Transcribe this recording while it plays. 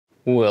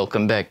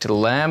Welcome back to the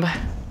lab.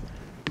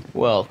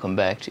 Welcome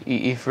back to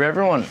EE for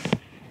everyone.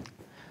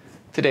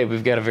 Today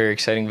we've got a very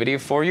exciting video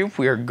for you.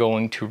 We are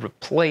going to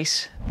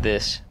replace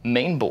this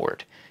main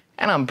board,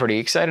 and I'm pretty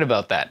excited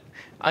about that.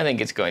 I think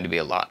it's going to be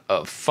a lot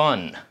of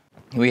fun.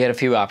 We had a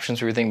few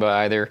options. We were thinking about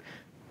either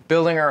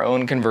building our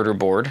own converter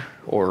board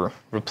or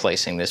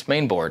replacing this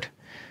main board.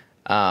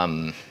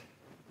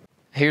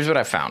 Here's what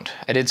I found.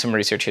 I did some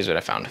research. Here's what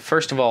I found.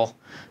 First of all,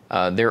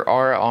 there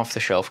are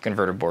off-the-shelf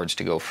converter boards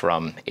to go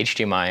from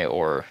HDMI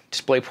or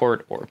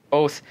DisplayPort or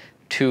both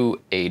to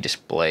a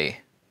display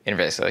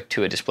interface, like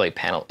to a display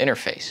panel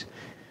interface.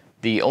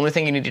 The only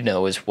thing you need to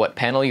know is what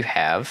panel you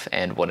have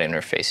and what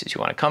interfaces you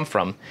want to come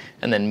from,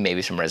 and then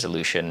maybe some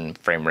resolution,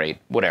 frame rate,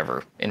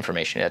 whatever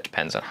information. That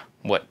depends on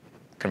what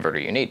converter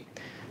you need.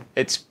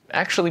 It's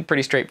actually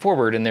pretty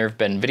straightforward, and there have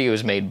been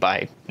videos made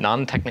by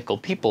non-technical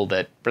people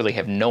that really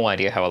have no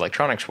idea how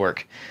electronics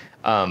work,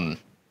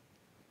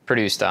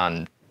 produced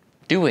on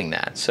doing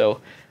that. So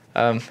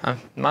I'm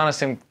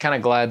honestly, I'm kind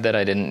of glad that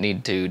I didn't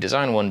need to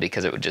design one,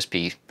 because it would just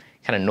be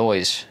kind of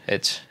noise.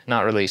 It's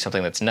not really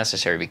something that's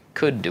necessary. We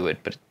could do it,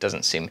 but it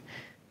doesn't seem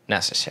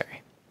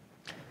necessary.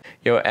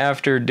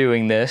 After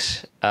doing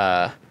this,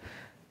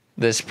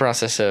 this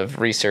process of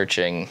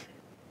researching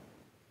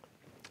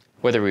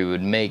whether we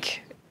would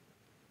make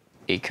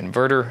a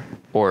converter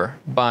or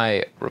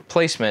buy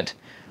replacement,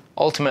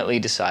 ultimately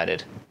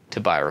decided to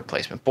buy a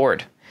replacement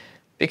board.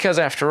 Because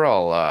after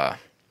all,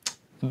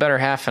 the better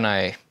half and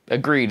I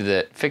agreed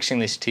that fixing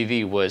this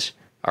TV was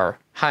our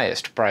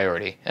highest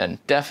priority,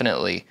 and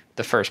definitely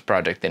the first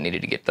project that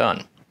needed to get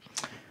done.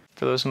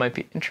 For those who might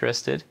be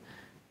interested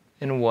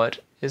in what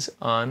is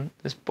on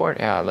this board,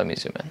 let me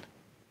zoom in.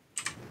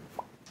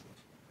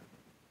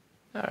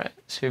 All right,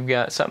 so we've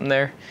got something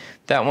there.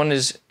 That one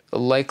is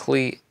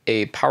likely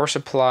a power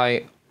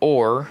supply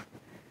or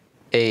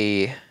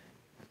a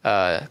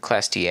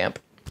Class D amp.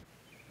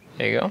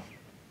 There you go.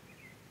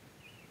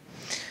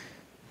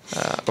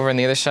 Over on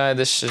the other side,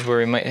 this is where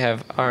we might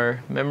have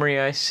our memory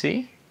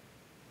IC.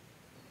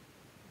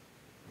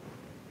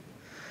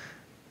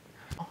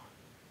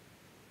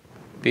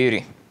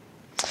 Beauty.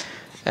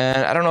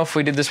 And I don't know if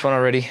we did this one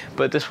already,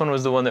 but this one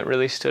was the one that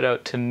really stood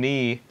out to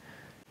me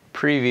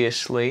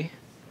previously.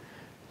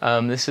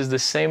 This is the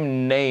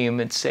same name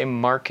and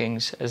same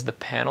markings as the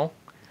panel.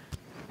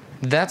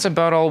 That's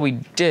about all we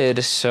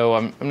did, so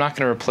I'm not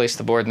going to replace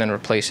the board and then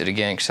replace it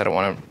again, because I don't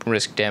want to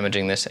risk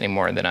damaging this any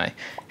more than I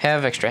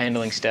have. Extra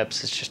handling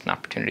steps, it's just an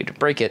opportunity to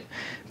break it.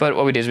 But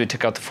what we did is we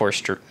took out the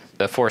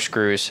four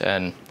screws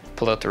and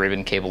pulled out the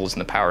ribbon cables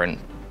and the power and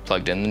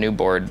plugged in the new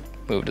board,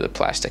 moved the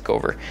plastic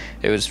over.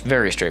 It was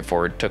very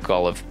straightforward, took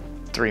all of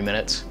 3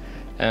 minutes.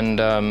 And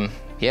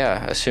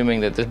yeah, assuming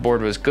that this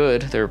board was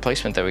good, the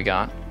replacement that we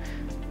got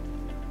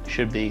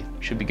should be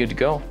good to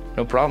go.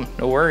 No problem,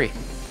 no worry.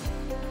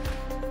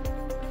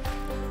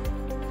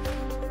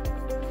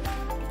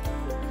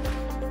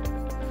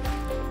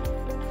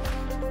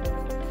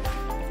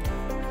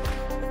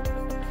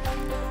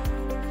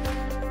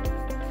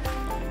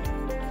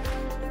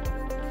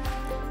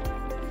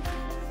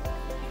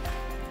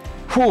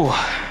 Whew.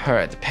 All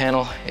right, the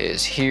panel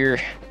is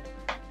here,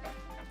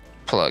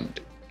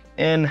 plugged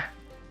in.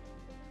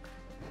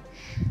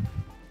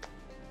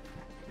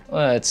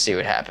 Let's see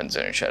what happens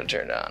when I try to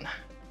turn it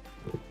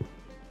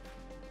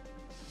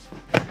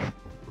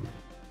on.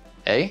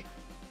 Hey,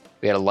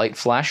 we got a light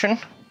flashing.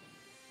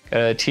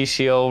 Got a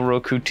TCL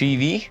Roku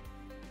TV.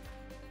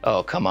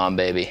 Oh, come on,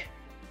 baby.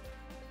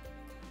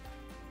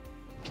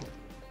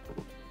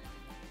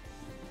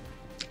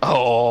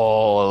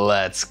 Oh,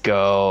 let's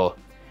go.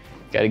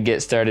 Got a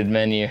get started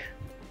menu.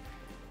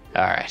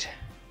 All right.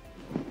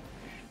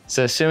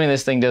 So assuming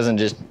this thing doesn't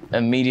just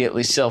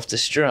immediately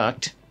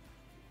self-destruct.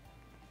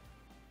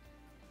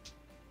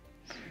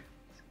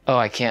 Oh,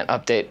 I can't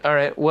update. All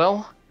right,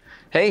 well,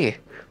 hey,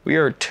 we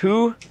are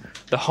to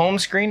the home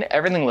screen.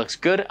 Everything looks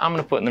good. I'm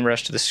gonna put in the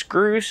rest of the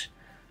screws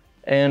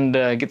and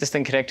get this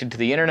thing connected to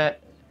the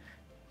internet.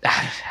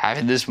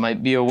 This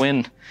might be a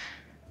win.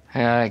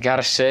 I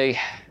gotta say,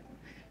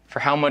 for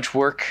how much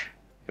work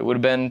it would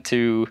have been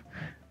to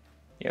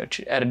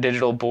add a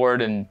digital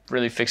board and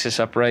really fix this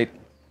up right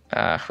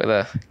with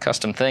a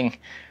custom thing,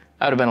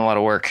 that would have been a lot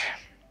of work.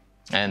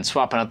 And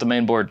swapping out the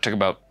main board took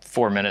about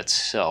 4 minutes,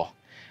 so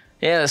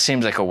yeah, this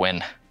seems like a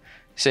win.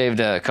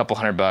 Saved a couple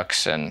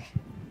 $100, and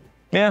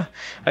yeah,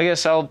 I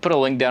guess I'll put a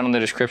link down in the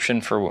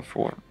description for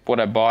what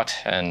I bought,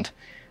 and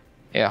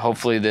yeah,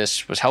 hopefully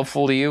this was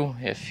helpful to you.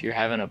 If you're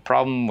having a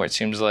problem where it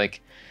seems like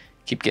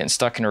you keep getting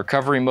stuck in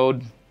recovery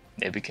mode,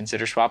 maybe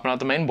consider swapping out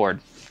the main board.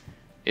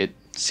 It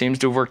seems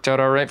to have worked out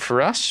all right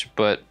for us,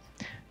 but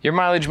your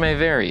mileage may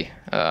vary.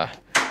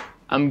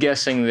 I'm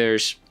guessing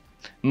there's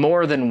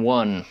more than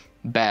one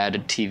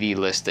bad TV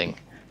listing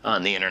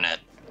on the internet.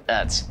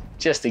 That's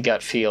just the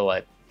gut feel.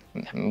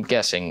 I'm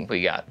guessing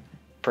we got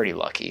pretty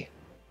lucky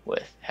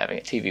with having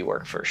a TV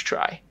work first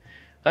try.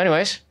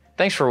 Anyways,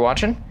 thanks for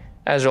watching.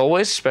 As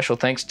always, special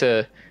thanks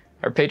to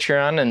our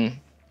Patreon and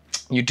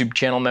YouTube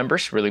channel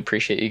members. Really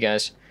appreciate you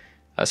guys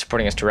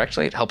supporting us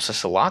directly. It helps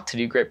us a lot to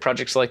do great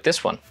projects like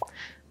this one.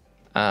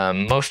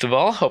 Most of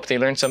all, hope they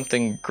learned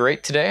something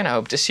great today, and I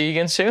hope to see you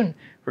again soon.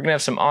 We're gonna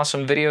have some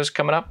awesome videos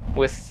coming up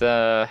with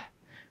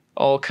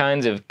all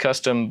kinds of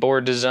custom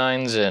board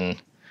designs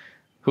and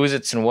who's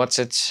its and what's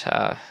its.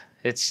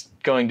 It's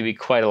going to be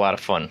quite a lot of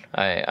fun.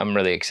 I'm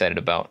really excited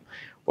about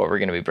what we're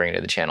gonna be bringing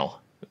to the channel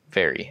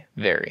very,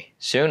 very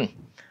soon.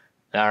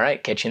 All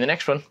right, catch you in the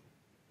next one.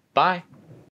 Bye.